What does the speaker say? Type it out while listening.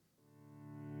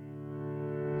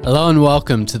Hello and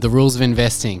welcome to The Rules of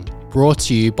Investing, brought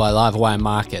to you by Livewire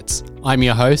Markets. I'm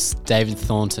your host, David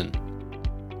Thornton.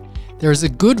 There is a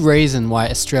good reason why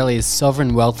Australia's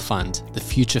sovereign wealth fund, the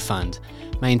Future Fund,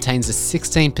 maintains a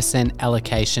 16%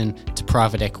 allocation to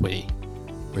private equity.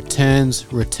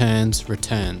 Returns, returns,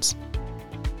 returns.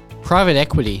 Private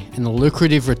equity and the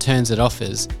lucrative returns it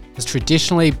offers has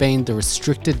traditionally been the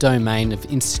restricted domain of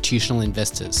institutional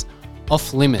investors,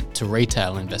 off limit to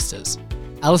retail investors.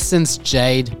 Allison's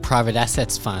Jade Private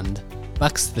Assets Fund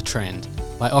bucks the trend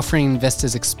by offering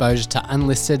investors exposure to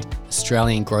unlisted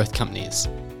Australian growth companies.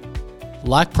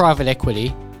 Like private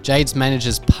equity, Jade's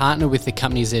managers partner with the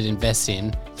companies it invests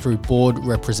in through board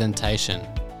representation.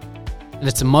 And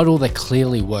it's a model that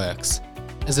clearly works.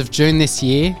 As of June this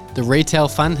year, the retail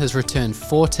fund has returned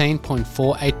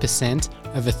 14.48%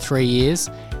 over 3 years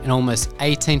and almost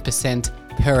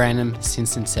 18% per annum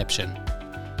since inception.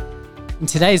 In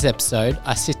today's episode,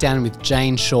 I sit down with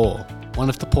Jane Shaw, one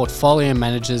of the portfolio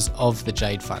managers of the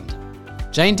Jade Fund.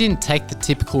 Jane didn't take the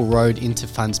typical road into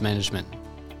funds management.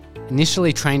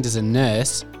 Initially trained as a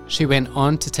nurse, she went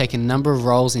on to take a number of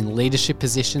roles in leadership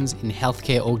positions in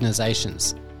healthcare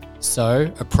organisations.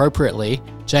 So, appropriately,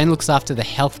 Jane looks after the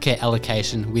healthcare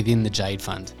allocation within the Jade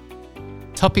Fund.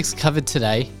 Topics covered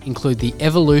today include the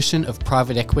evolution of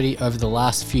private equity over the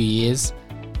last few years,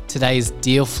 today's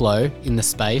deal flow in the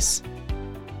space,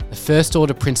 the first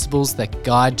order principles that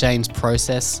guide Jane's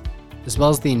process, as well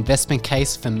as the investment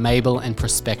case for Mabel and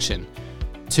Prospection,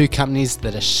 two companies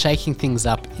that are shaking things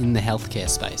up in the healthcare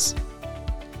space.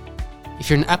 If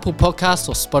you're an Apple Podcast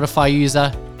or Spotify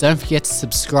user, don't forget to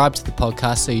subscribe to the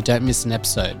podcast so you don't miss an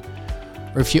episode.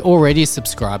 Or if you're already a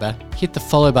subscriber, hit the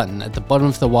follow button at the bottom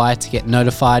of the wire to get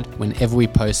notified whenever we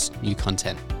post new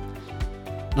content.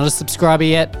 Not a subscriber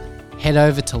yet? Head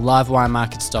over to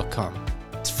livewiremarkets.com.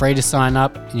 It's free to sign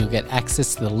up and you'll get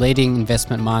access to the leading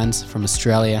investment minds from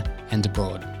Australia and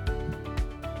abroad.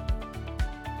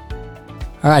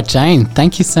 All right, Jane,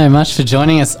 thank you so much for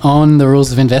joining us on The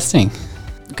Rules of Investing.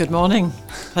 Good morning.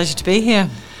 Pleasure to be here.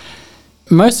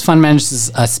 Most fund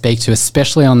managers I speak to,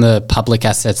 especially on the public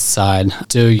assets side,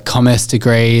 do a commerce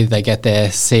degree, they get their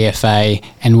CFA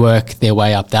and work their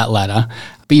way up that ladder.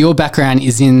 But your background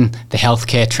is in the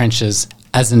healthcare trenches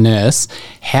as a nurse.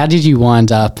 How did you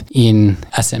wind up in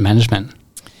asset management?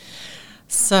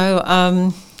 So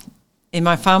in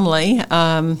my family,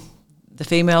 the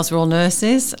females were all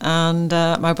nurses and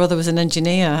my brother was an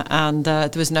engineer and there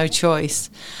was no choice.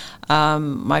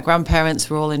 My grandparents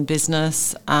were all in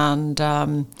business and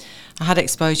I had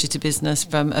exposure to business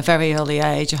from a very early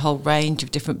age, a whole range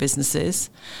of different businesses.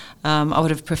 I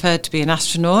would have preferred to be an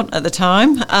astronaut at the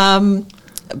time,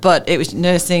 but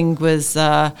nursing was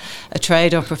a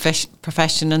trade or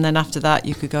profession, and then after that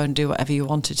you could go and do whatever you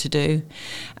wanted to do.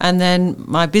 And then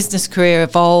my business career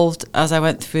evolved as I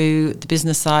went through the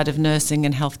business side of nursing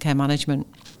and healthcare management.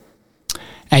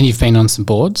 And you've been on some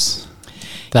boards?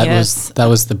 Yes. That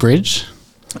was the bridge?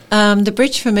 The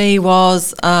bridge for me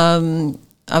was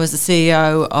I was the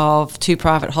CEO of 2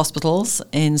 private hospitals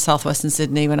in southwestern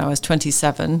Sydney when I was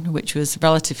 27, which was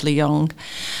relatively young.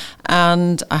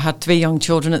 And I had 3 young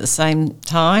children at the same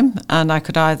time, and I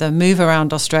could either move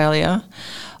around Australia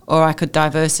or I could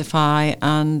diversify,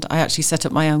 and I actually set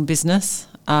up my own business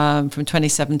from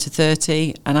 27 to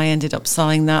 30, and I ended up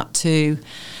selling that to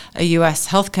a US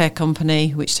healthcare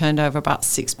company which turned over about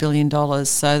 $6 billion.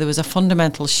 So there was a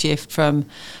fundamental shift from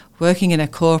working in a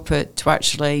corporate to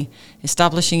actually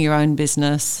establishing your own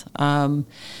business,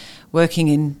 working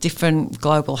in different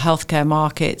global healthcare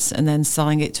markets and then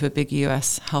selling it to a big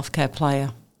US healthcare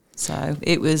player. So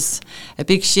it was a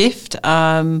big shift,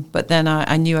 but then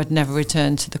I knew I'd never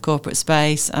return to the corporate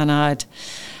space, and I'd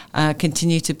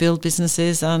continue to build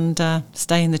businesses and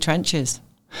stay in the trenches.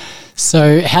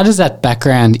 So how does that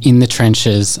background in the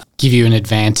trenches give you an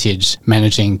advantage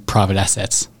managing private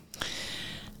assets?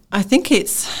 I think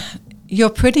you're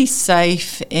pretty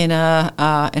safe in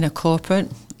a corporate.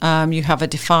 You have a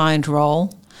defined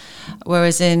role,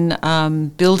 whereas in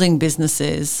building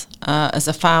businesses as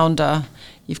a founder,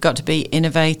 you've got to be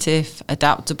innovative,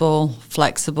 adaptable,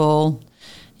 flexible.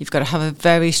 You've got to have a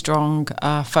very strong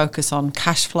focus on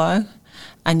cash flow,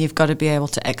 and you've got to be able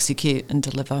to execute and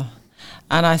deliver.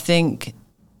 And I think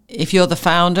if you're the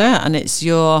founder and it's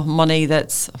your money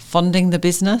that's funding the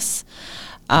business,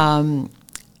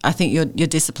 I think your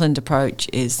disciplined approach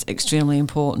is extremely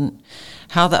important.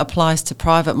 How that applies to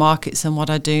private markets and what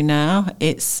I do now,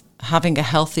 it's having a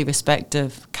healthy respect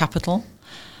of capital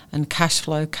and cash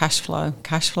flow,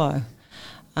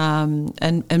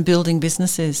 and building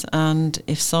businesses. And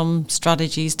if some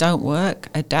strategies don't work,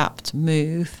 adapt,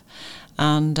 move,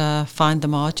 and find the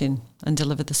margin. and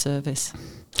deliver the service.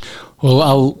 Well,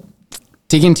 I'll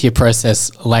dig into your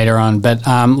process later on, but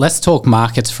let's talk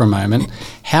markets for a moment.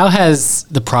 How has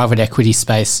the private equity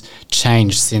space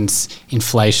changed since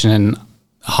inflation and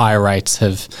higher rates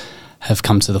have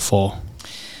come to the fore?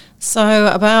 So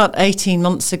about 18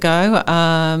 months ago,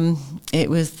 it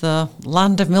was the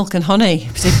land of milk and honey,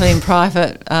 particularly in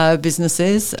private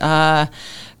businesses.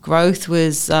 Growth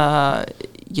was,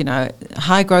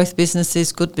 high growth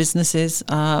businesses, good businesses.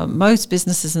 Most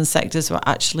businesses and sectors were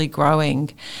actually growing,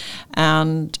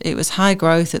 and it was high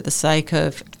growth at the sake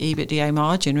of EBITDA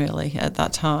margin, really, at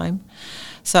that time.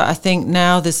 So I think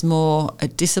now there's more a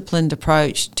disciplined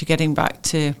approach to getting back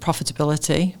to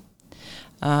profitability.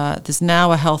 There's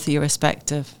now a healthier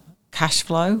aspect of cash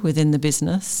flow within the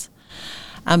business.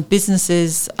 And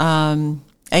businesses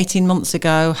 18 months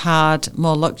ago had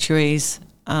more luxuries.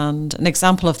 And an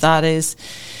example of that is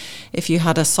if you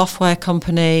had a software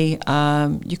company,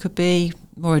 you could be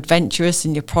more adventurous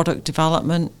in your product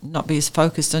development, not be as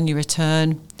focused on your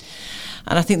return.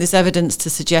 And I think there's evidence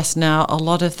to suggest now a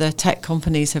lot of the tech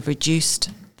companies have reduced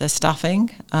their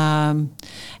staffing.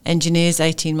 Engineers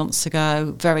 18 months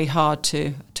ago, very hard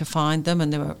to find them,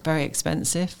 and they were very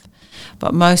expensive.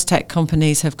 But most tech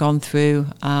companies have gone through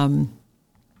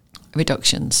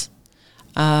reductions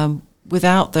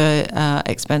without the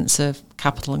expense of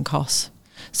capital and costs.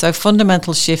 So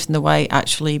fundamental shift in the way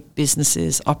actually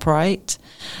businesses operate.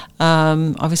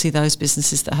 Obviously those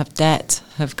businesses that have debt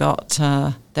have got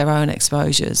their own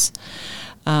exposures.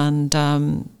 And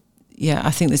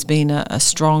I think there's been a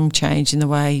strong change in the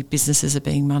way businesses are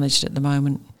being managed at the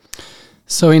moment.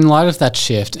 So in light of that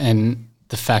shift and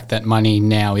the fact that money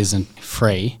now isn't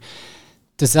free,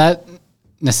 does that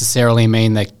necessarily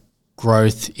mean that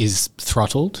growth is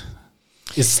throttled?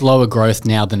 Is slower growth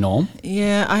now the norm?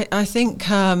 Yeah, I think,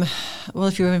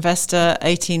 if you're an investor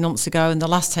 18 months ago, and the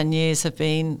last 10 years have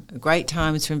been great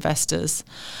times for investors,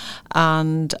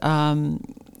 and,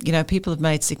 people have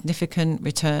made significant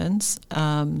returns.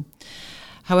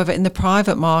 However, in the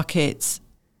private markets,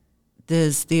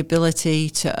 there's the ability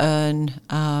to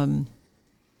earn...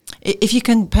 if you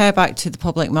compare back to the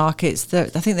public markets, I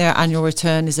think their annual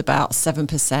return is about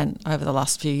 7% over the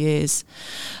last few years.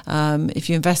 If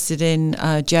you invested in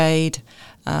Jade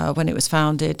when it was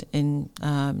founded in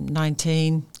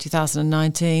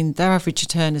 2019, their average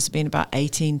return has been about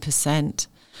 18%.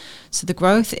 So the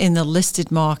growth in the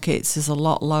listed markets is a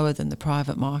lot lower than the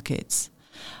private markets.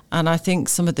 And I think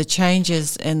some of the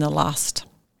changes in the last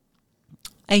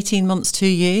 18 months, 2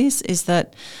 years, is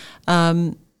that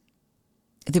the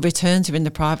returns are in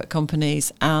the private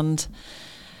companies, and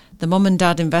the mum and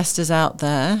dad investors out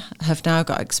there have now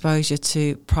got exposure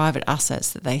to private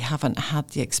assets that they haven't had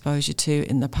the exposure to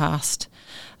in the past.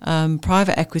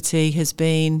 Private equity has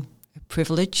been a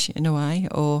privilege in a way,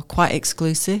 or quite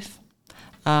exclusive,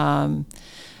 to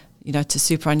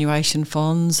superannuation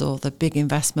funds or the big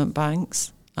investment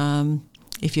banks.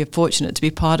 If you're fortunate to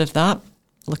be part of that,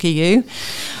 lucky you.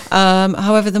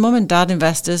 However, the mum and dad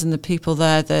investors and the people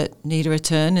there that need a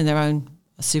return in their own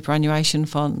superannuation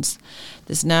funds,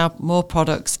 there's now more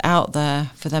products out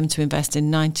there for them to invest in.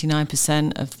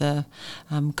 99% of the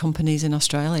companies in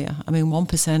Australia.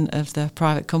 1% of the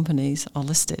private companies are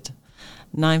listed.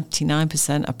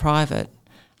 99% are private.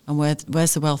 And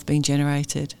where's the wealth being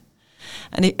generated?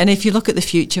 And if you look at the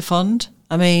Future Fund,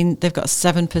 they've got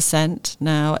 7%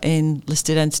 now in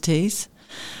listed entities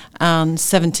and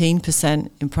 17%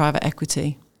 in private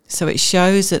equity. So it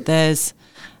shows that there's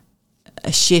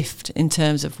a shift in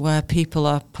terms of where people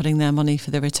are putting their money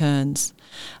for the returns.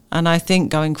 And I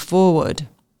think going forward,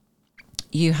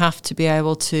 you have to be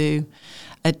able to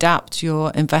adapt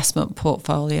your investment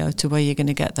portfolio to where you're going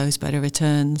to get those better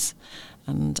returns.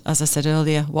 And as I said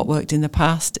earlier, what worked in the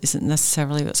past isn't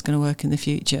necessarily what's going to work in the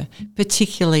future,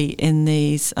 particularly in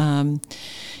these,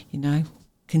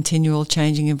 continual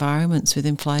changing environments with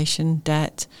inflation,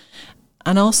 debt,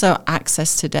 and also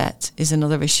access to debt is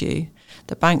another issue.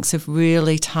 The banks have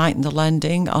really tightened the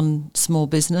lending on small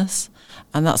business,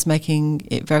 and that's making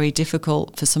it very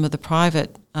difficult for some of the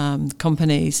private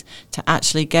companies to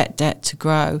actually get debt to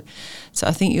grow. So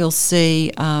I think you'll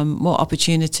see more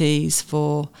opportunities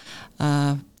for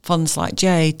funds like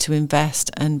Jade to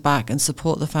invest and back and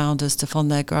support the founders to fund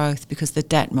their growth, because the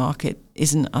debt market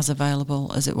isn't as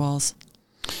available as it was.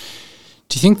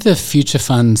 Do you think the future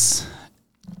funds,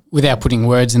 without putting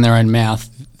words in their own mouth,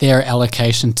 their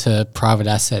allocation to private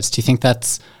assets, do you think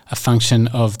that's a function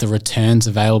of the returns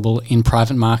available in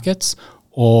private markets,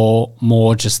 or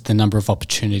more just the number of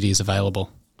opportunities available?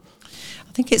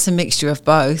 I think it's a mixture of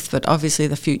both, but obviously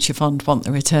the future fund want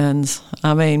the returns.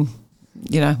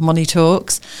 Money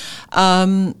talks.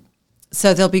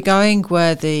 So they'll be going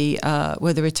where the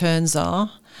returns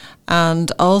are,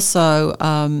 and also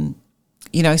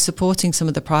supporting some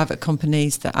of the private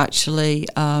companies that actually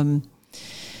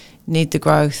need the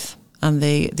growth and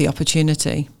the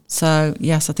opportunity. So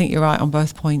yes, I think you're right on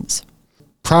both points.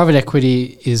 Private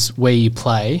equity is where you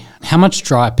play. How much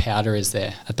dry powder is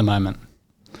there at the moment?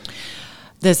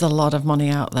 There's a lot of money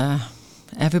out there.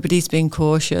 Everybody's been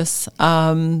cautious.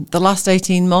 The last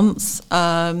 18 months,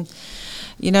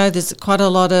 there's quite a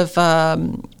lot of, I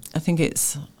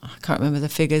can't remember the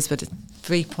figures, but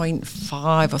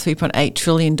 $3.5 or $3.8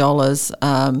 trillion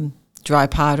dry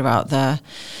powder out there.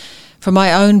 From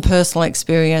my own personal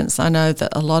experience, I know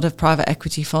that a lot of private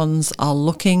equity funds are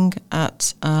looking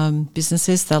at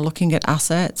businesses, they're looking at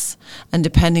assets, and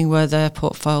depending where their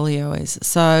portfolio is.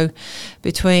 So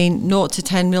between 0 to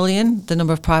 10 million, the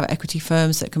number of private equity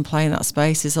firms that can play in that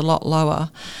space is a lot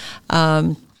lower.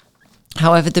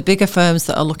 However, the bigger firms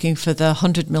that are looking for the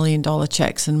 $100 million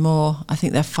checks and more, I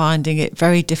think they're finding it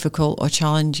very difficult or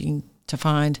challenging to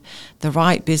find the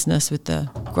right business with the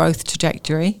growth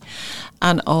trajectory,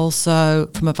 and also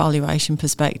from a valuation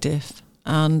perspective.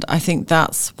 And I think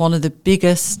that's one of the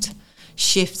biggest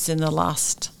shifts in the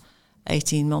last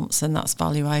 18 months, and that's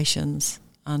valuations.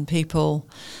 And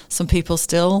some people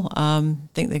still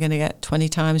think they're going to get 20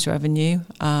 times revenue.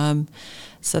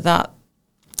 So that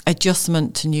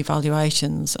adjustment to new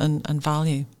valuations and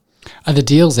value. Are the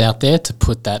deals out there to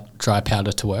put that dry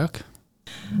powder to work?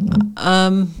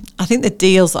 I think the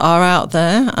deals are out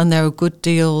there, and there are good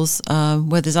deals.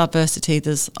 Where there's adversity,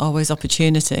 there's always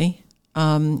opportunity.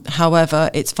 However,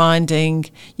 it's finding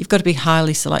you've got to be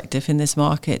highly selective in this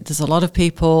market. There's a lot of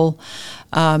people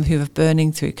who are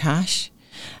burning through cash.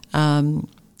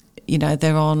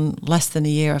 They're on less than a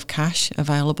year of cash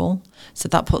available, so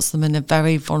that puts them in a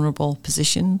very vulnerable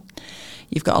position.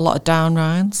 You've got a lot of down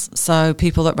rounds, so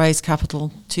people that raised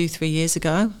capital 2-3 years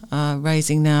ago are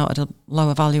raising now at a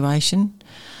lower valuation.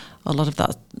 A lot of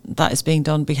that is being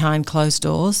done behind closed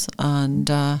doors, and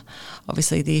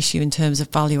obviously the issue in terms of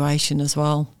valuation as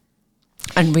well,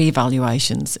 and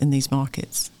revaluations in these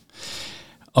markets.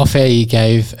 Off air, you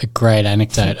gave a great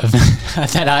anecdote of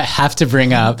that I have to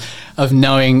bring up, of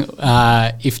knowing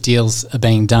if deals are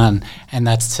being done, and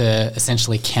that's to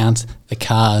essentially count the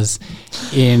cars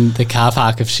in the car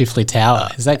park of Shifley Tower.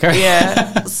 Is that correct?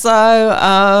 Yeah.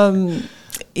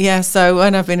 So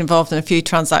when I've been involved in a few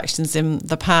transactions in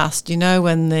the past,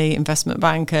 when the investment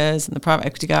bankers and the private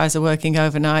equity guys are working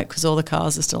overnight because all the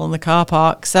cars are still in the car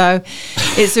park. So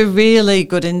it's a really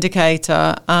good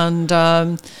indicator,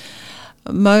 and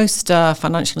most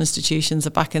financial institutions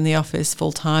are back in the office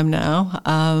full time now,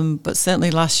 but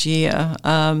certainly last year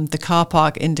the car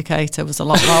park indicator was a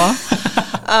lot lower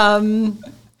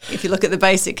if you look at the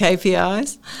basic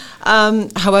KPIs.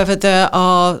 However, there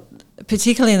are,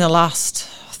 particularly in the last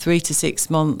 3 to 6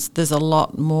 months, there's a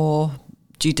lot more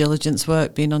due diligence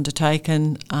work being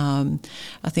undertaken. I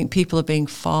think people are being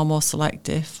far more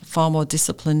selective, far more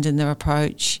disciplined in their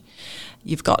approach.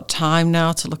 You've got time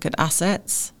now to look at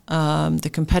assets. The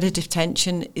competitive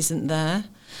tension isn't there.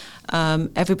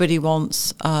 Everybody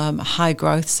wants high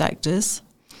growth sectors.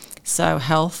 So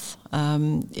health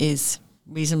is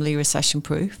reasonably recession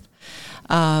proof.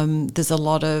 There's a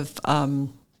lot of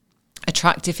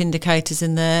attractive indicators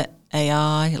in there,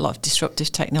 AI, a lot of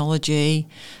disruptive technology,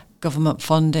 government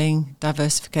funding,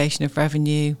 diversification of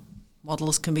revenue,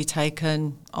 models can be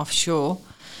taken offshore.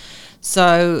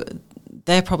 So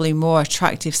they're probably more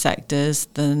attractive sectors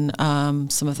than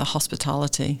some of the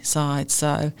hospitality side.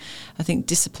 So I think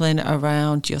discipline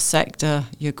around your sector,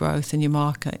 your growth and your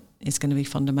market is going to be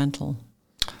fundamental.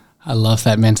 I love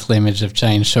that mental image of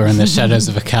Jane Shaw in the shadows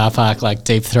of a car park like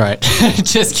Deep Throat,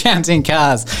 just counting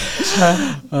cars.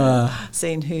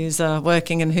 Seeing who's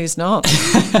working and who's not.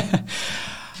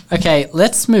 Okay,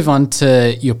 let's move on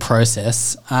to your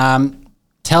process.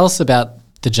 Tell us about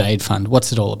the Jade Fund.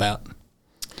 What's it all about?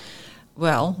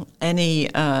 Well, any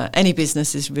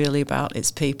business is really about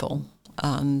its people,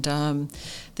 and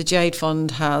the Jade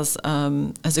Fund has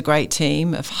a great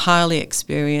team of highly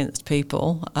experienced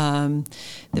people.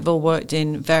 They've all worked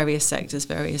in various sectors,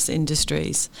 various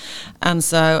industries, and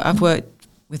so I've worked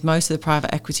with most of the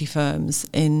private equity firms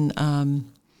in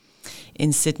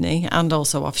Sydney and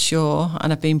also offshore,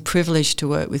 and I've been privileged to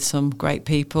work with some great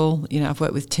people. I've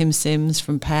worked with Tim Sims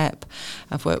from PEP,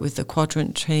 I've worked with the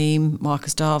Quadrant team,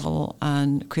 Marcus Darvel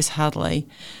and Chris Hadley.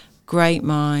 Great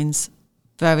minds,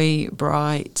 very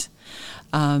bright.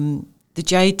 The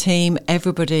Jade team,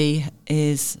 everybody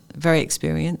is very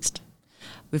experienced.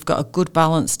 We've got a good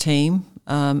balanced team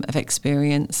of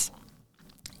experience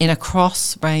in a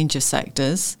cross range of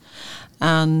sectors,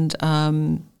 and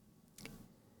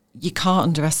you can't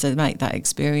underestimate that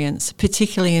experience,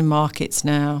 particularly in markets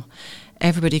now.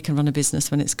 Everybody can run a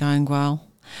business when it's going well.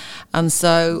 And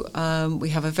so we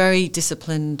have a very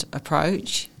disciplined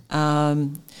approach.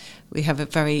 We have a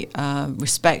very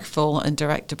respectful and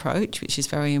direct approach, which is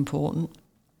very important.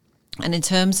 And in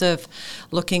terms of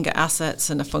looking at assets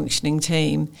and a functioning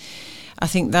team, I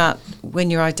think that when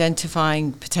you're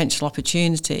identifying potential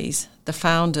opportunities, the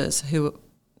founders who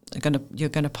you're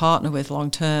going to partner with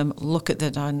long term look at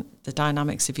the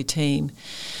dynamics of your team.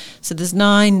 So there's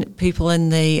 9 people in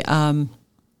the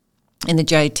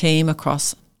Jade team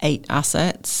across 8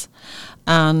 assets,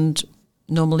 and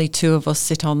normally 2 of us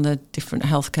sit on the different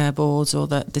healthcare boards or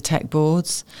the tech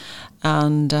boards.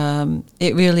 And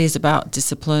it really is about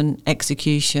discipline,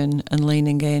 execution, and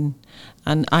leaning in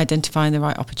and identifying the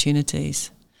right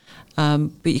opportunities.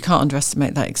 But you can't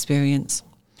underestimate that experience.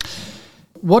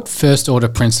 What first order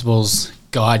principles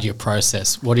guide your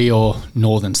process? What are your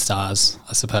northern stars,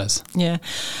 I suppose? Yeah.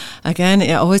 Again,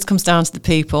 it always comes down to the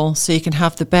people. So you can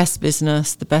have the best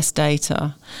business, the best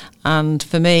data. And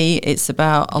for me, it's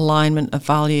about alignment of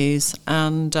values.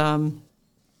 And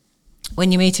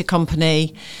when you meet a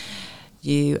company,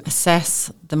 you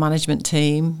assess the management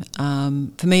team.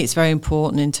 For me, it's very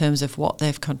important in terms of what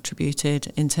they've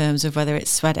contributed, in terms of whether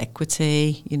it's sweat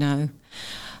equity,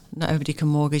 not everybody can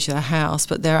mortgage their house,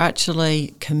 but they're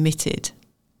actually committed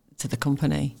to the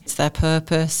company. It's their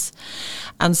purpose.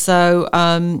 And so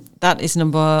that is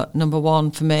number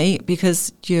one for me,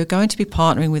 because you're going to be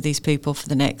partnering with these people for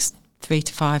the next 3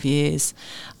 to 5 years,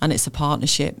 and it's a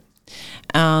partnership.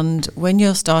 And when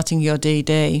you're starting your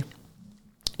DD,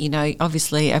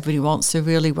 obviously everybody wants a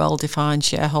really well-defined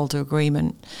shareholder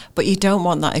agreement, but you don't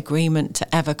want that agreement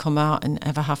to ever come out and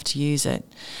ever have to use it.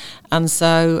 And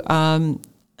so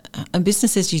and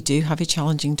businesses, you do have your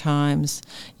challenging times.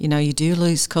 You do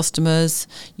lose customers.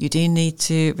 You do need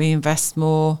to reinvest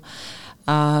more.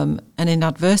 And in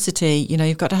adversity,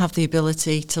 you've got to have the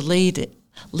ability to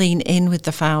lean in with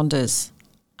the founders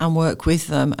and work with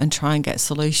them and try and get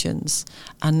solutions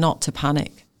and not to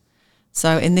panic.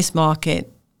 So in this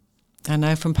market, I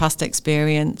know from past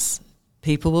experience,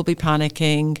 people will be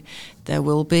panicking. There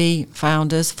will be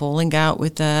founders falling out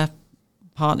with their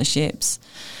partnerships.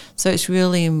 So it's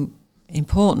really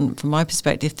important, from my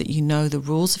perspective, that you know the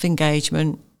rules of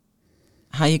engagement,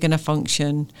 how you're going to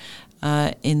function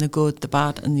in the good, the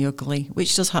bad, and the ugly,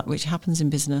 which happens in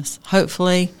business.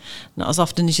 Hopefully, not as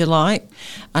often as you like.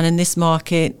 And in this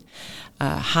market,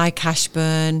 high cash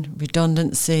burn,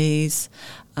 redundancies,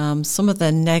 some of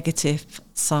the negative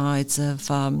sides of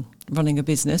running a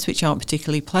business, which aren't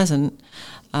particularly pleasant,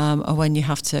 are when you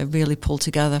have to really pull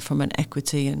together from an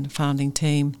equity and founding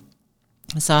team.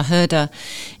 So I heard an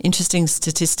interesting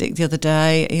statistic the other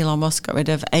day. Elon Musk got rid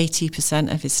of 80%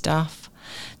 of his staff,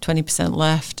 20%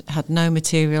 left, had no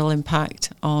material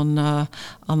impact on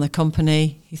the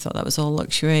company. He thought that was all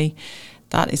luxury.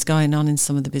 That is going on in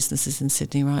some of the businesses in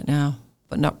Sydney right now,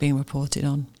 but not being reported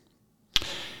on. It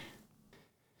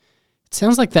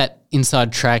sounds like that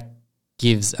inside track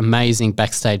gives amazing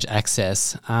backstage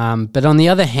access. But on the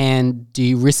other hand, do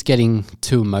you risk getting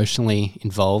too emotionally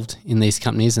involved in these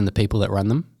companies and the people that run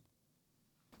them?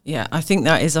 Yeah, I think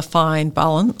that is a fine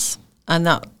balance. And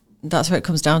that's where it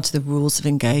comes down to the rules of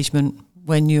engagement.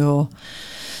 When you're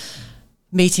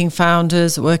meeting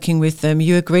founders, working with them,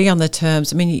 you agree on the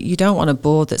terms. I mean, you don't want a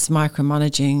board that's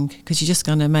micromanaging, because you're just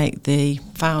going to make the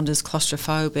founders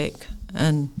claustrophobic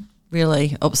and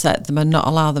really upset them and not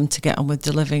allow them to get on with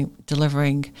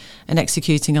delivering and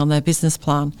executing on their business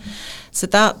plan. So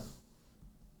that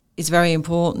is very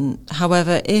important.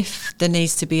 However, if there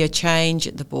needs to be a change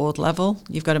at the board level,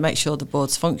 you've got to make sure the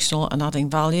board's functional and adding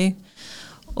value.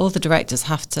 All the directors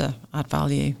have to add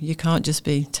value. You can't just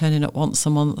be turning up once a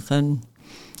month and,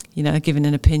 giving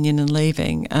an opinion and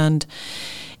leaving. And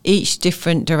each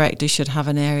different director should have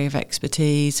an area of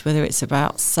expertise, whether it's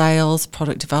about sales,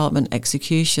 product development,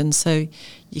 execution, so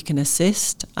you can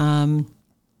assist.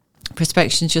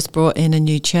 Prospection's just brought in a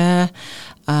new chair,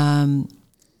 and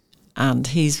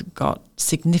he's got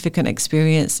significant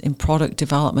experience in product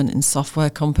development in software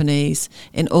companies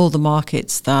in all the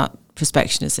markets that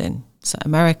Prospection is in, so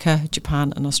America,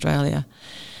 Japan and Australia.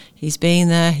 He's been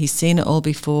there, he's seen it all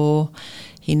before,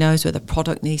 he knows where the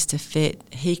product needs to fit,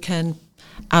 he can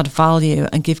add value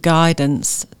and give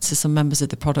guidance to some members of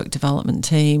the product development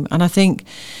team. And I think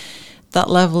that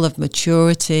level of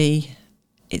maturity,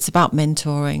 it's about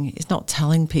mentoring. It's not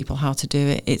telling people how to do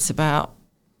it. It's about,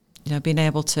 being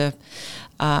able to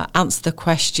answer the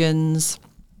questions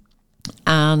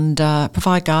and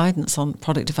provide guidance on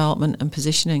product development and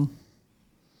positioning.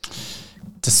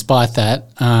 Despite that,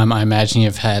 I imagine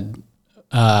you've had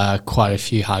quite a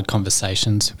few hard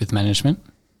conversations with management.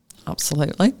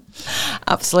 Absolutely.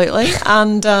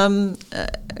 And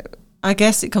I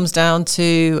guess it comes down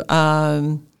to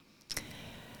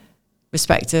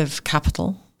respect of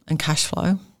capital and cash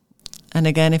flow. And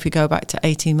again, if we go back to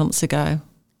 18 months ago,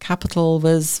 capital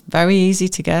was very easy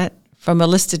to get. From a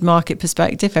listed market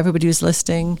perspective, everybody was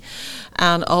listing.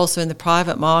 And also in the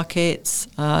private markets,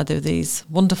 there were these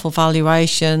wonderful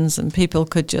valuations and people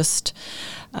could just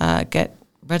get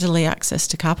readily access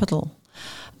to capital.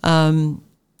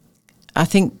 I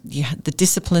think the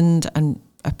disciplined and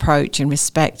approach and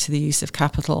respect to the use of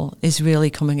capital is really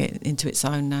coming into its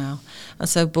own now. And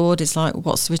so board is like,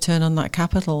 what's the return on that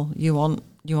capital? You want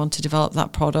to develop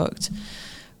that product.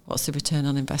 What's the return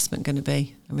on investment going to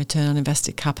be? And return on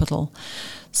invested capital.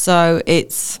 So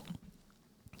it's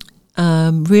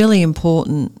really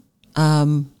important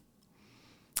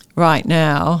right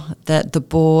now that the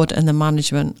board and the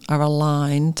management are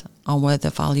aligned on where the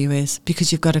value is,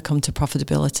 because you've got to come to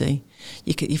profitability.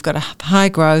 You've got to have high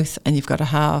growth and you've got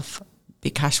to be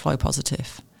cash flow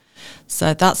positive.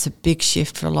 So that's a big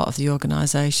shift for a lot of the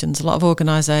organisations. A lot of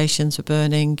organisations are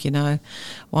burning,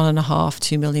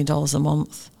 $1.5–2 million a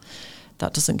month.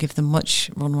 That doesn't give them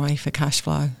much runway for cash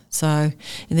flow. So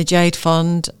in the Jade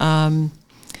Fund,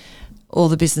 all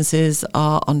the businesses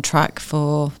are on track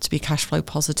to be cash flow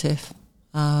positive.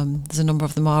 There's a number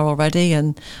of them are already,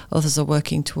 and others are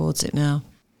working towards it now.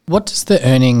 What does the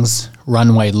earnings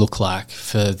runway look like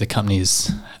for the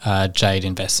companies Jade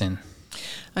invests in?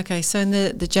 Okay, so in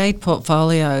the Jade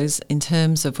portfolios, in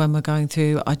terms of when we're going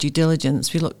through our due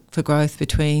diligence, we look for growth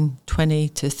between 20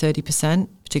 to 30%,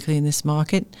 particularly in this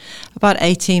market. About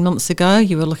 18 months ago,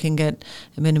 you were looking at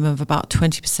a minimum of about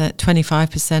 20%,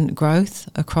 25% growth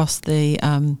across the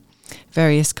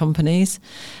various companies.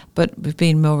 But we've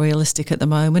been more realistic at the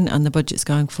moment, and the budget's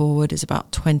going forward is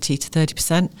about 20 to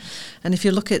 30%. And if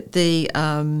you look at the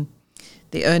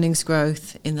earnings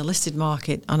growth in the listed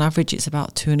market, on average, it's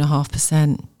about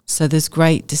 2.5%. So there's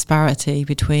great disparity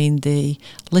between the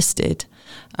listed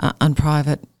and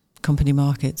private company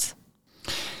markets.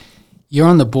 You're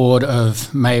on the board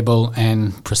of Mabel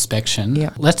and Prospection.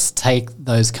 Yeah. Let's take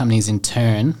those companies in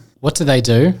turn. What do they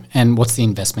do, and what's the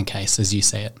investment case as you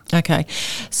see it? Okay,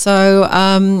 so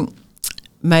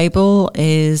Mabel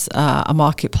is a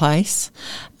marketplace,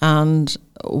 and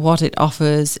what it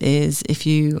offers is, if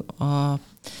you are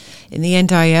in the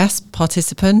NDIS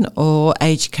participant or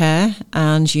aged care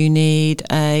and you need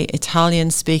a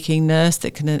Italian-speaking nurse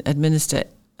that can administer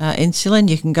insulin,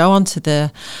 you can go onto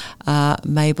the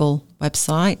Mabel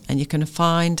website and you can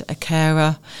find a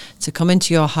carer to come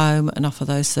into your home and offer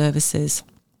those services.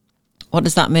 What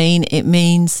does that mean? It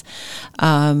means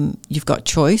you've got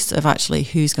choice of actually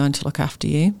who's going to look after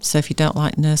you. So if you don't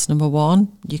like nurse number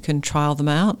one, you can trial them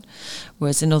out.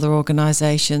 Whereas in other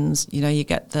organisations, you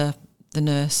get the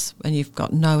nurse and you've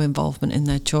got no involvement in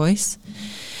their choice.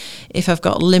 If I've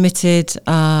got limited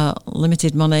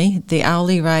money, the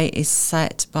hourly rate is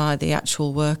set by the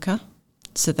actual worker.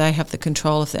 So they have the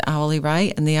control of the hourly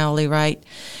rate, and the hourly rate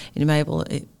in Mabel,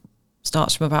 it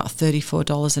starts from about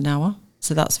 $34 an hour.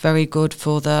 So that's very good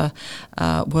for the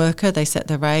worker. They set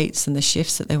the rates and the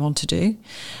shifts that they want to do.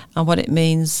 And what it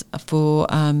means for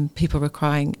people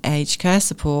requiring aged care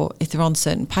support, if they're on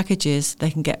certain packages,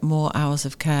 they can get more hours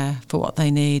of care for what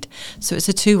they need. So it's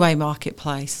a two-way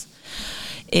marketplace.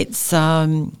 It's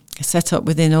set up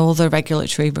within all the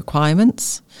regulatory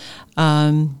requirements.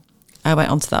 I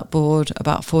went onto that board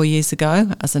about 4 years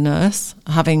ago as a nurse.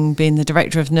 Having been the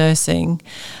director of nursing,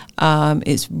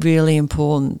 it's really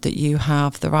important that you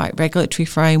have the right regulatory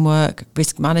framework,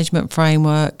 risk management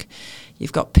framework.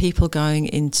 You've got people going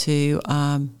into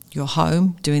your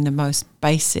home doing the most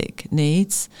basic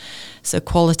needs. So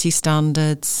quality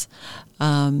standards,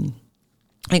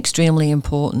 extremely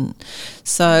important.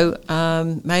 So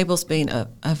Mabel's been a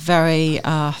very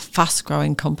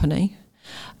fast-growing company.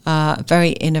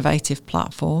 Very innovative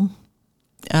platform.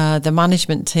 The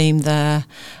management team there,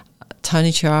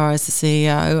 Tony Chiara is the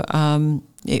CEO.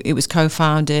 It was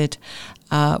co-founded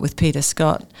with Peter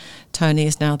Scott. Tony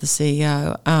is now the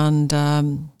CEO. And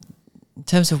in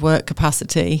terms of work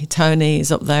capacity, Tony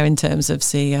is up there in terms of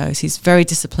CEOs. He's very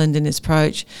disciplined in his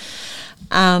approach.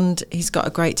 And he's got a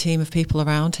great team of people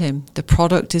around him. The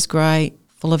product is great,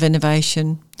 full of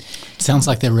innovation. Sounds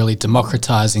like they're really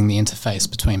democratising the interface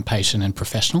between patient and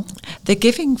professional. They're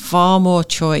giving far more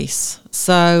choice.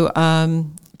 So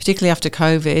particularly after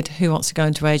COVID, who wants to go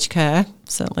into aged care?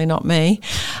 Certainly not me.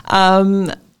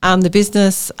 And the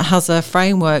business has a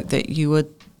framework that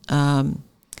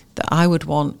that I would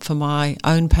want for my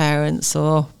own parents,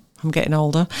 or I'm getting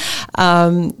older.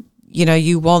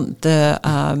 you want the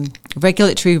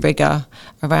regulatory rigor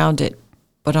around it.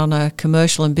 But on a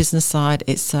commercial and business side,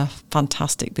 it's a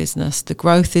fantastic business. The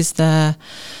growth is there,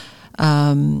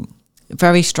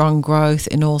 very strong growth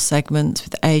in all segments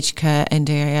with aged care,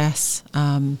 NDIS,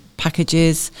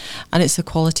 packages, and it's a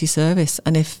quality service.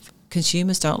 And if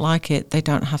consumers don't like it, they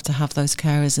don't have to have those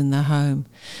carers in their home.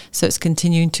 So it's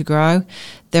continuing to grow.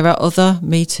 There are other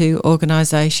Me Too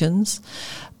organisations,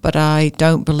 but I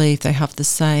don't believe they have the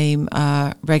same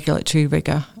regulatory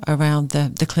rigour around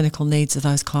the clinical needs of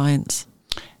those clients.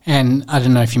 And I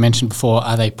don't know if you mentioned before,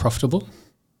 are they profitable?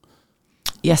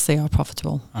 Yes, they are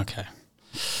profitable. Okay.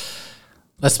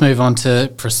 Let's move on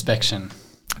to Prospection.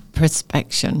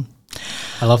 Prospection.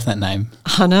 I love that name.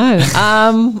 I know.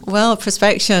 Well,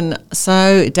 Prospection.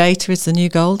 So data is the new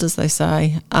gold, as they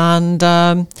say, and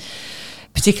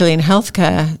particularly in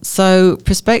healthcare. So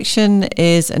Prospection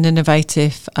is an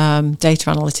innovative data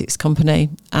analytics company,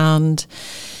 and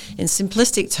in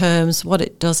simplistic terms, what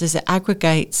it does is it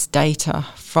aggregates data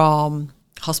from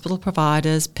hospital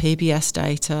providers, PBS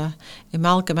data,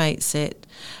 amalgamates it,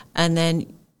 and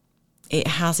then it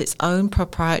has its own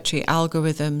proprietary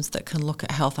algorithms that can look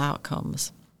at health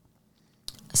outcomes.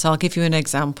 So I'll give you an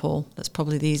example. That's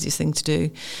probably the easiest thing to do.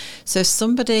 So if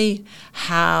somebody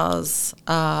has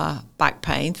back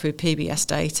pain through PBS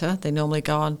data, they normally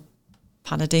go on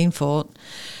Panadeine Forte,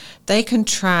 they can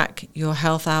track your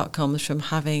health outcomes from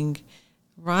having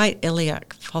right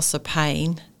iliac fossa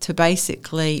pain to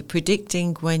basically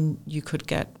predicting when you could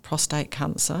get prostate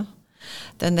cancer.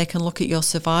 Then they can look at your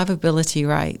survivability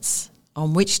rates,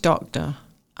 on which doctor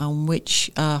and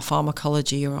which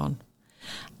pharmacology you're on,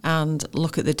 and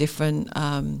look at the different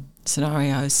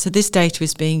scenarios. So this data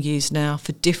is being used now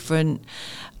for different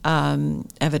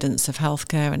evidence of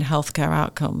healthcare and healthcare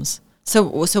outcomes. So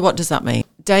what does that mean?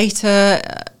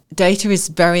 Data is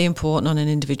very important on an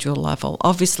individual level.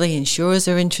 Obviously, insurers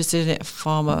are interested in it.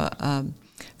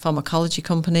 Pharmacology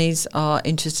companies are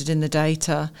interested in the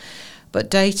data. But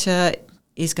data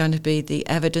is going to be the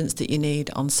evidence that you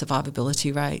need on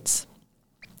survivability rates.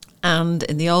 And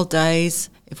in the old days,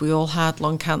 if we all had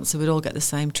lung cancer, we'd all get the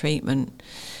same treatment.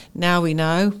 Now we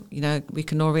know, we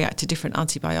can all react to different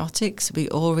antibiotics. We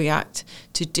all react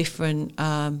to different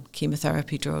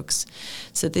chemotherapy drugs.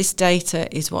 So this data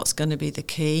is what's going to be the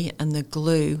key and the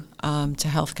glue to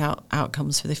health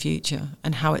outcomes for the future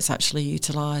and how it's actually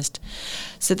utilised.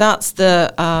 So that's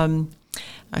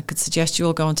I could suggest you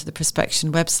all go onto the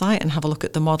Prospection website and have a look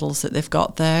at the models that they've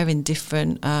got there in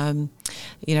different,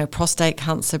 prostate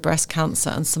cancer, breast cancer,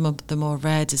 and some of the more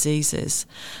rare diseases.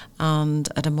 And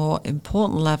at a more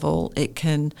important level, it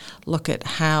can look at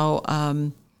how,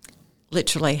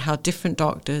 literally, how different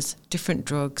doctors, different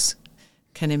drugs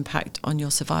can impact on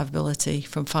your survivability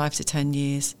from 5 to 10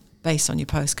 years based on your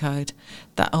postcode.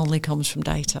 That only comes from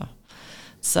data.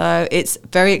 So it's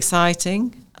very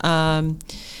exciting.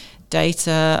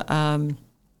 Data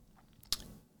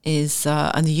is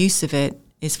and the use of it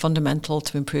is fundamental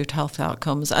to improved health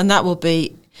outcomes, and that will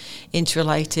be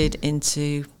interrelated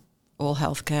into all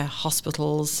healthcare,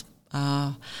 hospitals,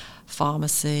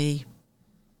 pharmacy,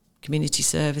 community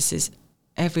services,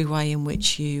 every way in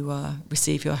which you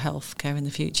receive your health care in the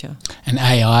future. And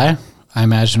AI, I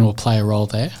imagine, will play a role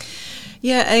there?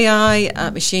 Yeah, AI,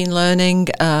 machine learning.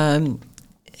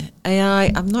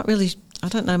 AI, I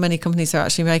don't know many companies are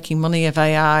actually making money of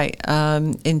AI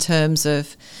in terms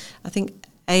of, I think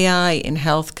AI in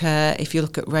healthcare, if you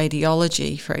look at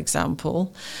radiology, for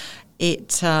example,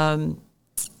 it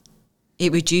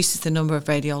reduces the number of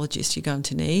radiologists you're going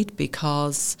to need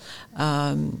because,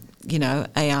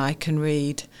 AI can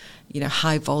read,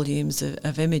 high volumes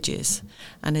of images.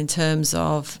 And in terms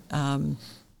of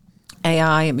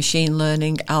AI and machine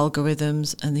learning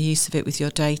algorithms and the use of it with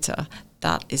your data,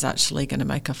 that is actually going to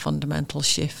make a fundamental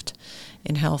shift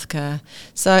in healthcare.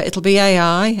 So it'll be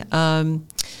AI.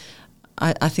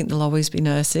 I think there'll always be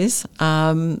nurses.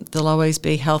 There'll always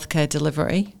be healthcare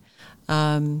delivery.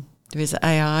 There is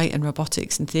AI and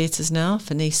robotics in theatres now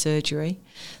for knee surgery.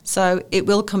 So it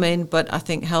will come in, but I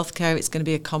think healthcare, it's going to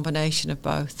be a combination of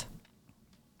both.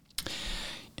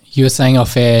 You were saying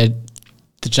off air,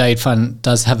 the Jade Fund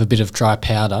does have a bit of dry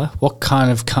powder. What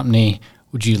kind of company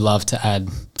would you love to add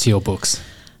to your books?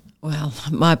 Well,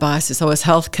 my bias is always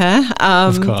healthcare.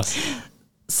 Of course.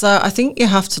 So I think you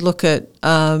have to look at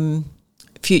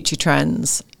future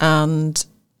trends and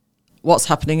what's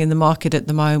happening in the market at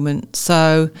the moment.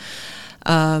 So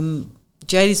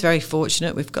Jade is very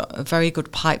fortunate. We've got a very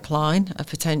good pipeline of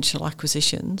potential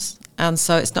acquisitions. And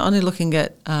so it's not only looking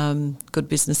at good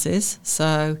businesses.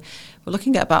 So we're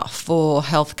looking at about 4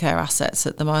 healthcare assets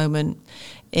at the moment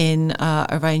in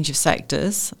a range of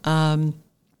sectors.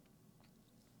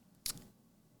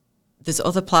 There's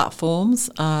other platforms.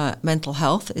 Mental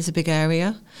health is a big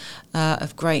area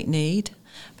of great need,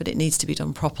 but it needs to be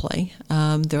done properly.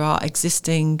 There are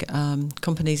existing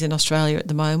companies in Australia at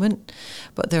the moment,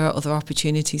 but there are other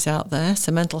opportunities out there.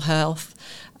 So mental health,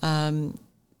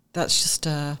 that's just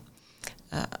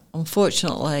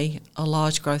unfortunately a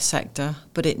large growth sector,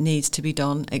 but it needs to be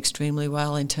done extremely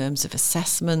well in terms of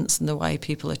assessments and the way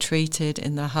people are treated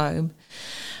in their home.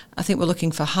 I think we're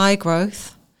looking for high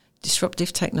growth,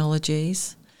 disruptive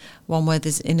technologies, one where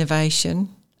there's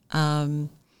innovation,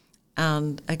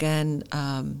 and again,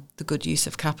 the good use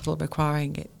of capital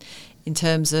requiring it. In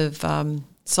terms of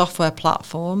software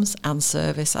platforms and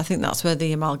service, I think that's where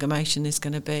the amalgamation is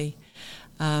going to be.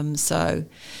 So,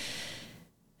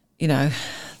 you know,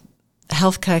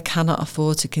 healthcare cannot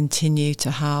afford to continue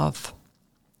to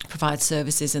provide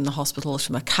services in the hospitals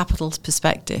from a capital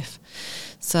perspective.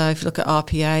 So if you look at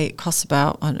RPA, it costs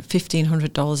about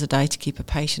 $1,500 a day to keep a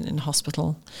patient in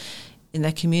hospital. In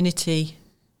their community,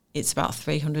 it's about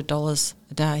 $300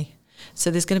 a day. So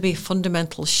there's going to be a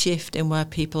fundamental shift in where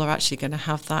people are actually going to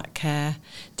have that care,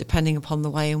 depending upon the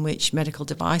way in which medical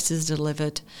devices are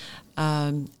delivered,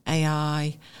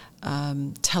 AI,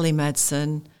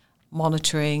 telemedicine,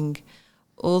 monitoring.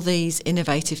 All these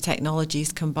innovative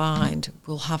technologies combined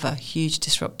will have a huge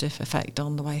disruptive effect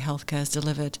on the way healthcare is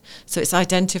delivered. So it's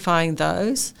identifying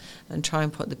those and try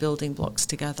and put the building blocks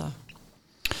together.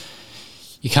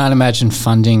 You can't imagine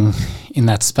funding in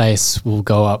that space will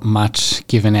go up much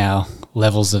given our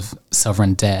levels of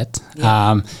sovereign debt.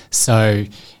 Yeah. So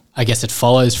I guess it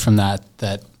follows from that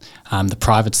the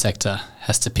private sector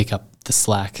has to pick up the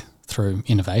slack through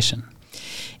innovation.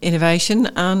 Innovation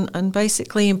and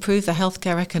basically improve the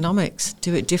healthcare economics,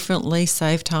 do it differently,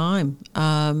 save time.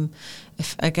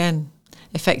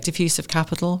 Effective use of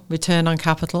capital, return on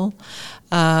capital,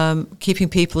 keeping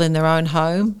people in their own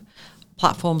home.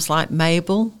 Platforms like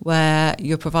Mabel, where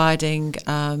you're providing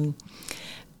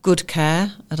good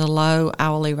care at a low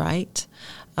hourly rate.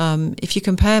 If you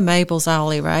compare Mabel's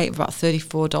hourly rate of about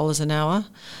 $34 an hour,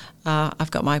 I've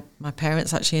got my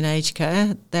parents actually in aged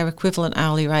care. Their equivalent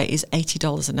hourly rate is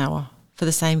 $80 an hour for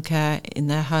the same care in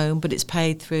their home, but it's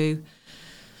paid through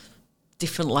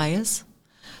different layers.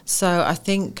 So I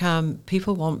think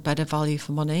people want better value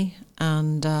for money,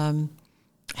 and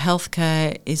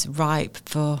healthcare is ripe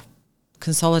for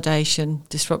consolidation,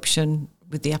 disruption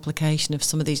with the application of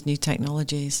some of these new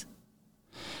technologies.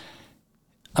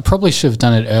 I probably should have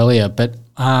done it earlier, but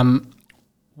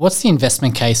what's the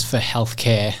investment case for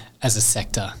healthcare as a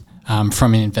sector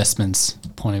from an investor's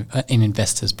point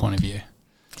of view?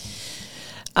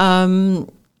 Well,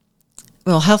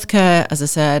 healthcare, as I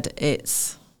said,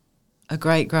 it's a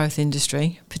great growth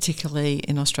industry, particularly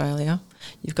in Australia.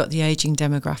 You've got the ageing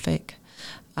demographic.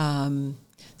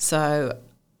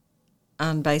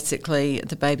 And basically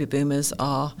the baby boomers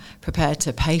are prepared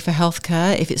to pay for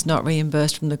healthcare if it's not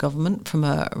reimbursed from the government from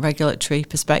a regulatory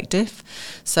perspective.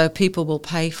 So people will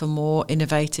pay for more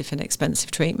innovative and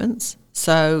expensive treatments.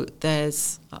 So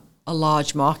there's a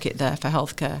large market there for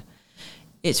healthcare.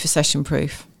 It's recession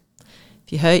proof.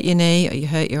 If you hurt your knee or you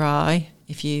hurt your eye,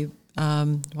 if you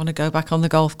want to go back on the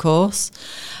golf course,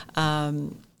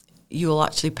 you will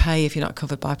actually pay if you're not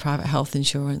covered by private health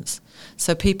insurance.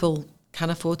 So people can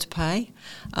afford to pay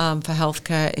for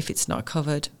healthcare if it's not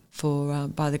covered for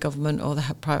by the government or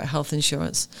the private health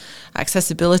insurance.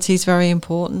 Accessibility is very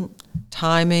important,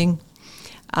 timing,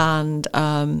 and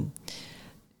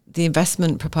the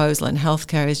investment proposal in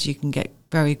healthcare is you can get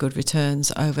very good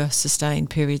returns over sustained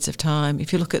periods of time.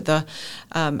 If you look at the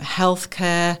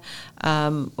healthcare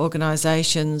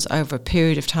organisations over a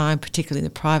period of time, particularly in the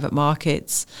private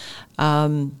markets,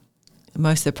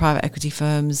 most of the private equity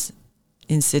firms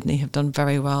in Sydney have done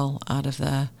very well out of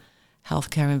their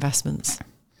healthcare investments.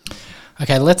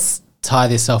 Okay, let's tie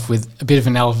this off with a bit of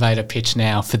an elevator pitch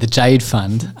now for the Jade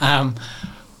Fund.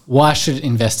 Why should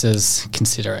investors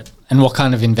consider it, and what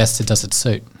kind of investor does it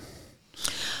suit?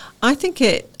 I think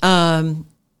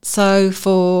so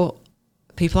for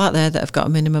people out there that have got a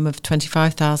minimum of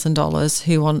 $25,000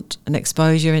 who want an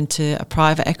exposure into a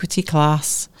private equity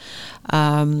class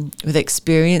with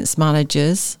experienced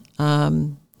managers,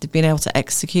 they've been able to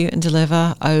execute and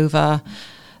deliver over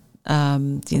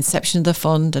the inception of the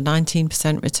fund, a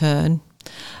 19% return.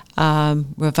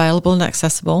 We're available and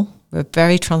accessible. We're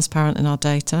very transparent in our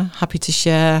data, happy to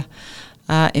share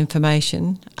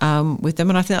information with them.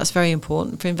 And I think that's very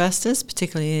important for investors,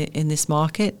 particularly in this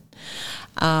market.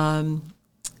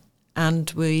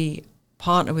 And we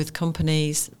partner with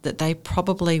companies that they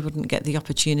probably wouldn't get the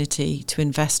opportunity to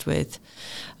invest with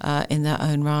in their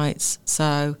own rights.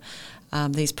 So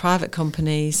these private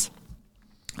companies,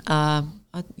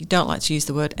 you don't like to use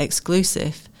the word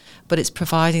exclusive, but it's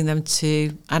providing them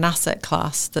to an asset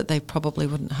class that they probably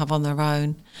wouldn't have on their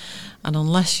own. And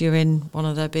unless you're in one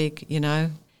of their big,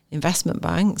 investment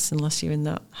banks, unless you're in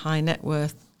that high net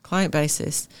worth client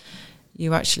basis,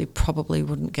 you actually probably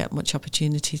wouldn't get much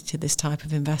opportunity to this type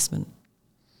of investment.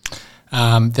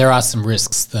 There are some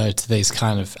risks, though, to these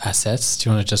kind of assets. Do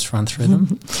you want to just run through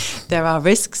them? There are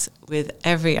risks with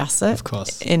every asset, of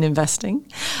course, in investing.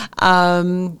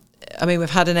 We've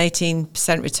had an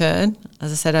 18% return,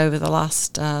 as I said, over the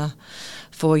last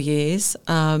 4 years.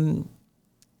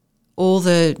 All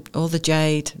the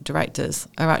Jade directors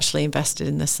are actually invested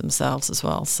in this themselves as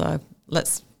well. So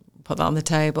let's put that on the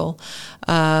table.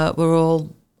 We're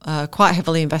all quite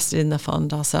heavily invested in the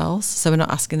fund ourselves, so we're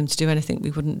not asking them to do anything we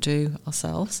wouldn't do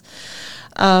ourselves.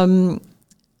 And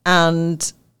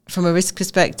from a risk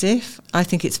perspective, I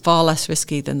think it's far less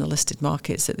risky than the listed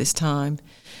markets at this time.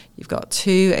 You've got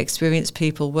 2 experienced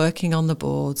people working on the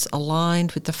boards,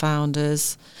 aligned with the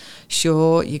founders.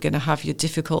 Sure, you're going to have your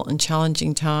difficult and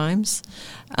challenging times,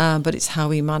 but it's how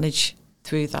we manage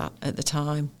through that at the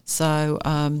time. So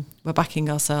we're backing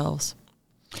ourselves.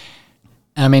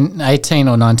 18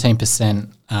 or 19%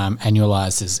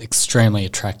 annualised is extremely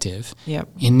attractive. Yep.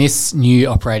 In this new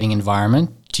operating environment,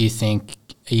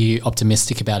 are you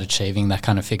optimistic about achieving that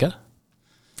kind of figure?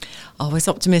 Always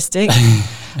optimistic.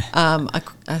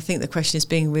 I think the question is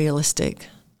being realistic.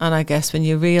 And I guess when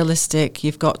you're realistic,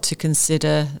 you've got to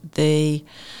consider the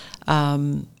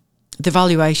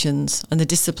valuations and the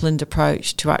disciplined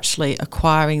approach to actually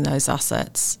acquiring those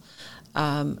assets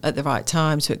at the right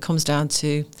time. So it comes down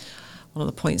to one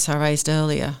of the points I raised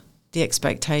earlier, the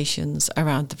expectations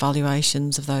around the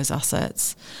valuations of those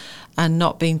assets and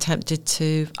not being tempted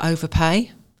to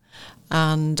overpay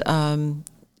and,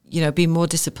 be more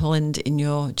disciplined in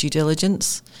your due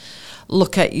diligence.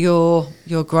 Look at your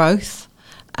growth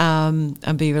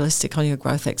and be realistic on your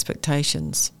growth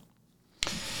expectations.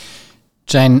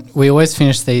 Jane, we always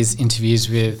finish these interviews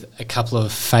with a couple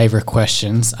of favourite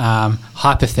questions.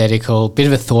 Hypothetical, bit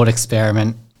of a thought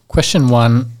experiment. Question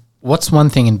 1, what's one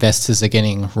thing investors are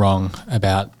getting wrong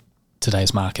about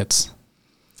today's markets?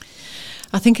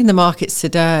 I think in the markets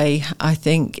today, I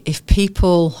think if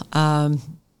people are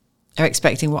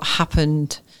expecting what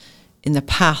happened in the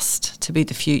past to be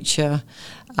the future,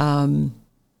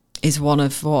 is one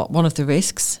of the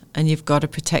risks, and you've got to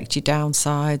protect your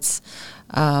downsides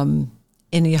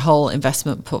in your whole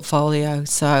investment portfolio.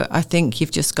 So I think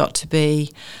you've just got to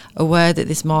be aware that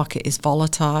this market is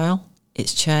volatile,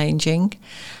 it's changing,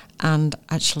 and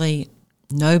actually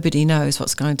nobody knows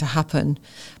what's going to happen.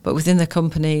 But within the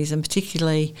companies, and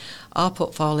particularly our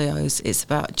portfolios, it's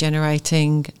about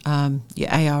generating your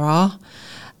ARR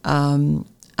and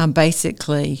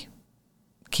basically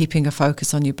keeping a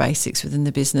focus on your basics within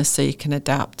the business so you can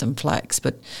adapt and flex.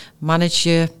 But manage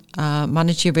your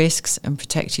risks and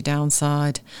protect your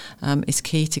downside is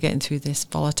key to getting through this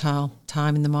volatile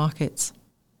time in the markets.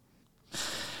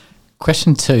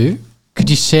 Question 2. Could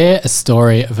you share a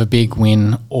story of a big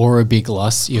win or a big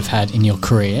loss you've had in your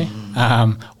career?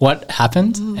 What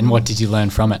happened and what did you learn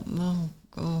from it?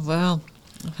 Oh, well,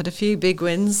 I've had a few big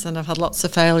wins and I've had lots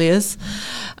of failures.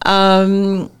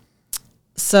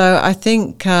 So I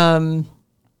think in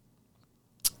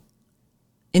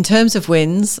terms of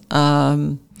wins,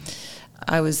 I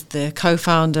was the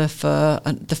co-founder for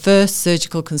the first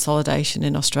surgical consolidation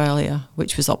in Australia,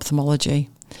 which was ophthalmology.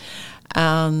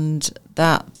 And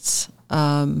that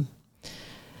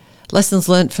lessons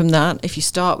learnt from that, if you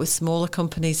start with smaller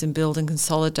companies and build and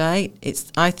consolidate,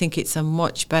 I think it's a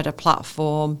much better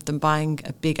platform than buying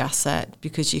a big asset,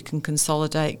 because you can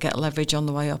consolidate, get leverage on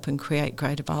the way up and create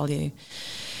greater value.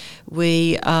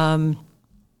 We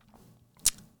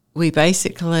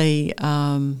basically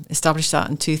established that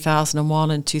in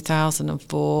 2001 and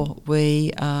 2004.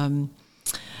 We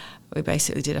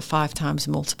basically did a 5 times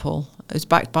multiple. It was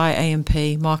backed by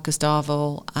AMP, Marcus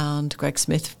Darville and Greg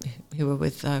Smith, who were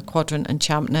with Quadrant and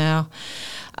Champ now.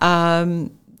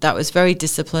 That was very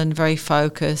disciplined, very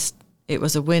focused. It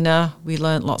was a winner. We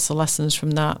learnt lots of lessons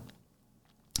from that.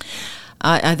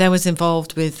 I then was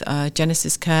involved with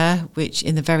Genesis Care, which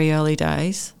in the very early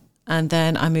days, and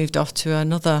then I moved off to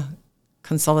another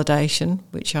consolidation,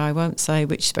 which I won't say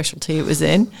which specialty it was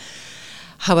in.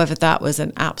 However, that was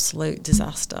an absolute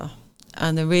disaster.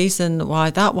 And the reason why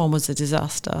that one was a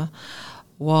disaster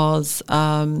was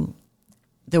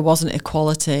there wasn't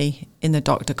equality in the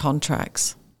doctor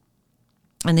contracts.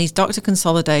 And these doctor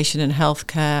consolidation and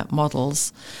healthcare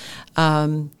models,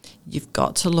 you've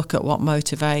got to look at what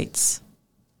motivates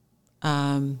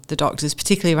the doctors,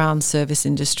 particularly around service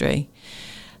industry.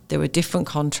 There were different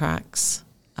contracts.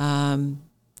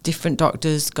 Different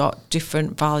doctors got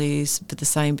different values for the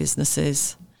same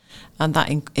businesses, and that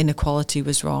inequality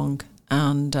was wrong.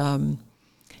 And,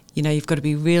 you've got to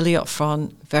be really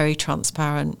upfront, very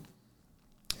transparent,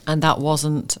 and that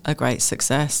wasn't a great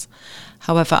success.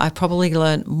 However, I probably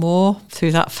learned more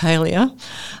through that failure,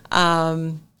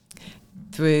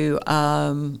 through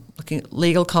looking at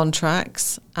legal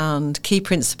contracts, and key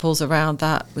principles around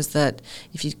that was that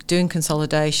if you're doing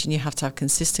consolidation, you have to have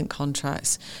consistent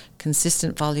contracts,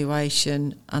 consistent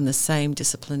valuation, and the same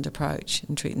disciplined approach,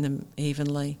 and treating them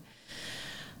evenly.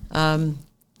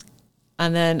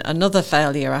 And then another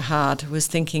failure I had was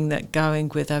thinking that going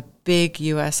with a big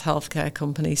US healthcare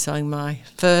company, selling my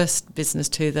first business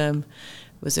to them,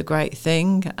 was a great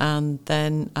thing, and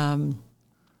then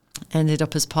ended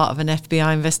up as part of an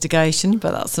FBI investigation,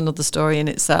 but that's another story in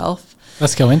itself.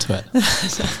 Let's go into it.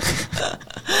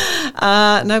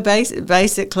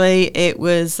 Basically it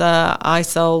was I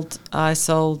sold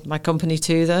my company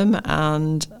to them,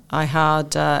 and I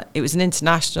had it was an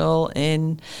international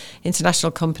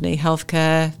company,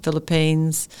 healthcare,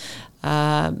 Philippines,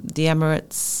 the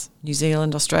Emirates, New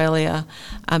Zealand, Australia,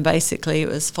 and basically it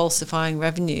was falsifying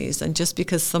revenues. And just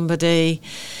because somebody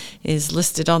is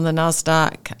listed on the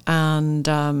NASDAQ and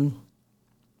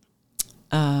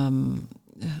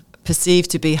perceived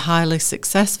to be highly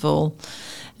successful,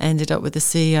 ended up with the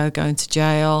CEO going to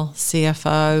jail,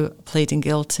 CFO pleading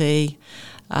guilty,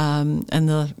 and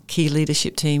the key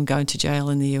leadership team going to jail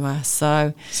in the US.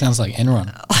 So sounds like Enron.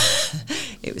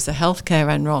 It was a healthcare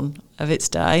Enron of its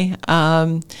day.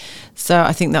 So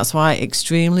I think that's why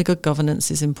extremely good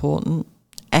governance is important,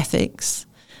 ethics.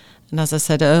 And as I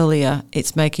said earlier,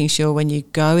 it's making sure when you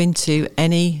go into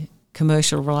any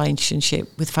commercial relationship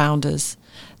with founders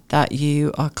that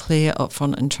you are clear,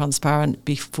 upfront and transparent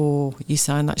before you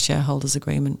sign that shareholders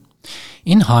agreement.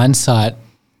 In hindsight,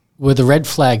 were the red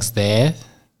flags there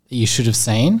that you should have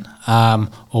seen,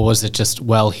 or was it just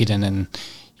well hidden and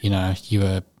you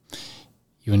were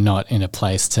not in a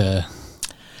place to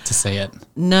see it?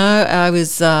 No, I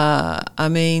was.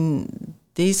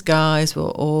 These guys were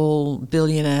all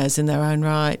billionaires in their own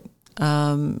right.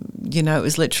 It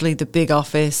was literally the big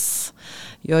office.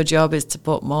 Your job is to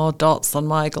put more dots on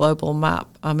my global map.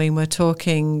 I mean, we're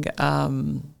talking, out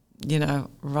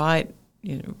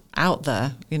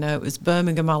there. It was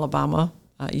Birmingham, Alabama,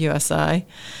 USA.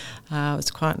 I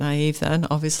was quite naive then,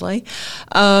 obviously.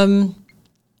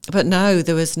 But no,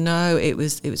 there was no. It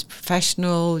was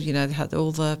professional. They had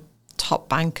all the top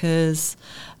bankers,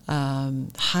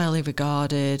 highly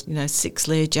regarded. 6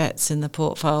 Learjets in the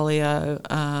portfolio.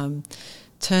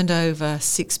 Turned over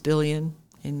 $6 billion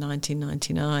in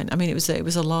 1999. I mean, it was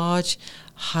a large,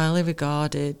 highly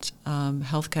regarded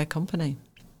healthcare company.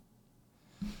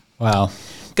 Wow.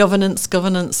 Governance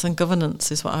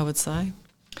is what I would say.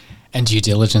 And due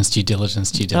diligence.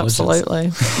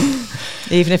 Absolutely.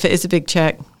 Even if it is a big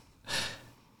check.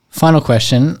 Final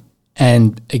question,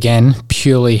 and again,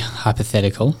 purely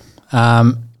hypothetical.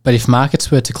 But if markets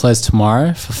were to close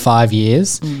tomorrow for 5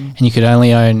 years and you could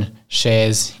only own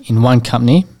shares in one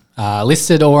company,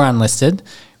 listed or unlisted,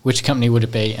 which company would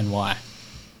it be and why?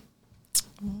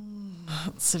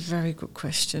 That's a very good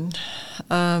question.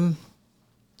 Can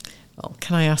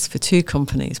I ask for 2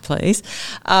 companies, please?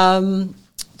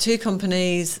 2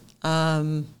 companies,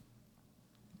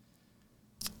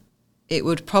 it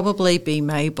would probably be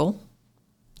Mabel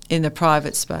in the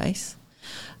private space.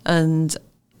 And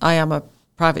I am a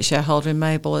private shareholder in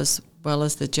Mabel as well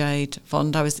as the Jade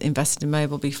Fund. I was invested in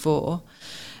Mabel before.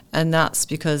 And that's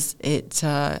because it's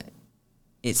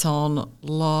on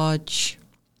large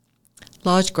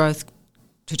growth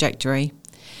trajectory.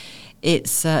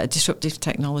 It's a disruptive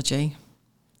technology.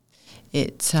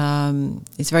 It's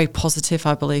very positive,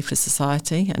 I believe, for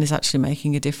society, and is actually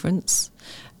making a difference.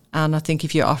 And I think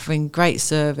if you're offering great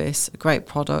service, a great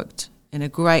product in a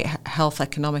great health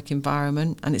economic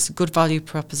environment, and it's a good value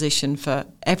proposition for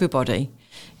everybody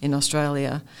in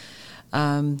Australia,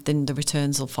 then the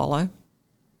returns will follow.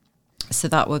 So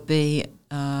that would be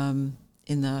in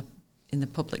the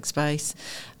public space,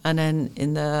 and then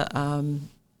in the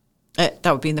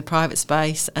that would be in the private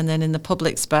space, and then in the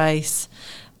public space,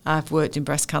 I've worked in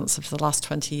breast cancer for the last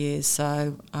 20 years,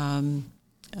 so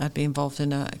I'd be involved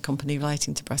in a company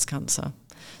relating to breast cancer.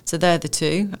 So they're the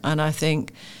 2, and I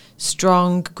think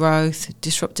strong growth,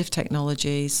 disruptive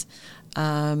technologies,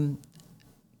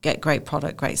 get great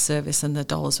product, great service, and the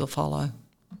dollars will follow.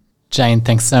 Jane,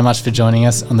 thanks so much for joining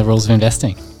us on the Rules of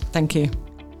Investing. Thank you.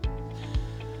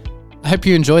 I hope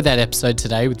you enjoyed that episode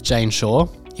today with Jane Shaw.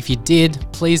 If you did,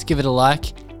 please give it a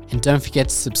like and don't forget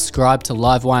to subscribe to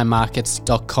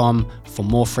livewiremarkets.com for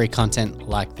more free content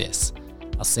like this.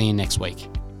 I'll see you next week.